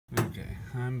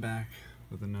I'm back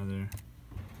with another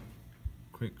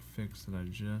quick fix that I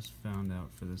just found out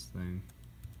for this thing.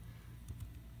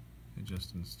 I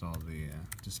just installed the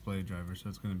display driver, so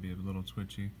it's going to be a little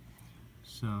twitchy.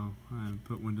 So I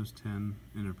put Windows 10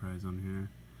 Enterprise on here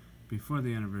before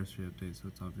the anniversary update, so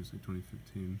it's obviously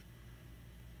 2015.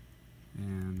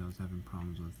 And I was having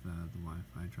problems with the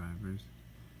Wi-Fi drivers.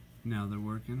 Now they're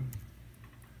working,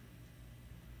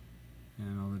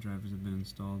 and all the drivers have been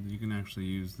installed. You can actually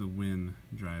use the WIN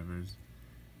drivers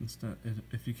instead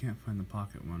if you can't find the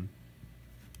Pocket one.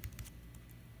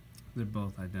 They're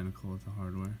both identical with the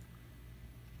hardware.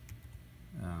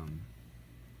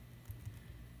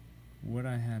 What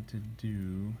I had to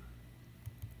do,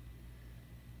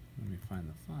 let me find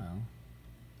the file.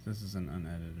 This is an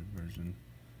unedited version.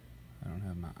 I don't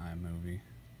have my iMovie.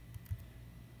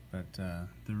 But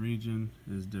the region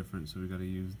is different, so we got to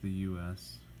use the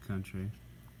US country.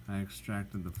 I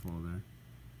extracted the folder,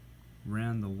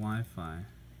 ran the Wi-Fi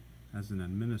as an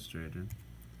administrator,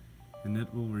 and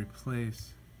it will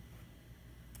replace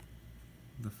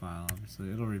the file.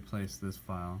 Obviously, it'll replace this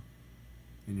file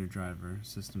in your driver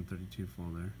system32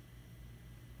 folder,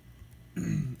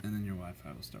 and then your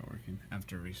Wi-Fi will start working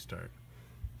after restart.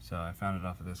 So I found it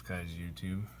off of this guy's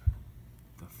YouTube,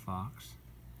 the Fox.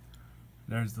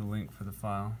 There's the link for the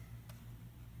file.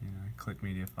 Click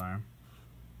Media File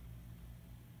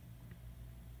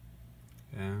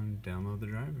and download the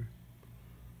driver.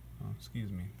 Oh,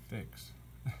 excuse me, fix.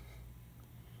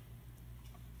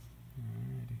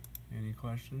 Alrighty. Any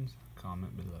questions?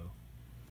 Comment below.